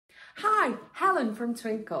Helen from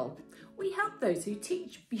Twinkl. We help those who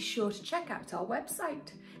teach. Be sure to check out our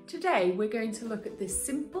website. Today we're going to look at this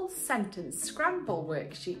Simple Sentence Scramble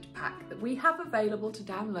Worksheet pack that we have available to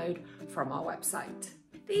download from our website.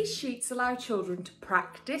 These sheets allow children to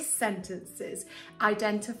practice sentences,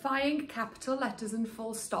 identifying capital letters and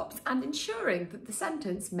full stops and ensuring that the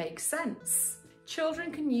sentence makes sense.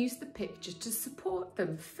 Children can use the picture to support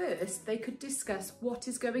them. First, they could discuss what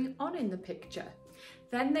is going on in the picture.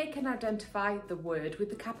 Then they can identify the word with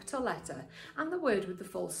the capital letter and the word with the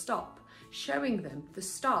full stop, showing them the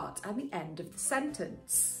start and the end of the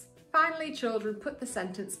sentence. Finally, children put the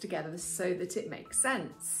sentence together so that it makes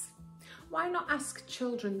sense. Why not ask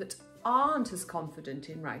children that aren't as confident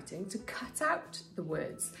in writing to cut out the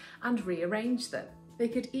words and rearrange them? They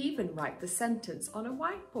could even write the sentence on a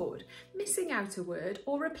whiteboard, missing out a word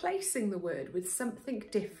or replacing the word with something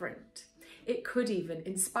different. It could even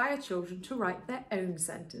inspire children to write their own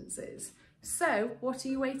sentences. So, what are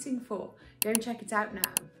you waiting for? Go and check it out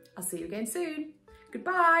now. I'll see you again soon.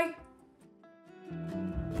 Goodbye.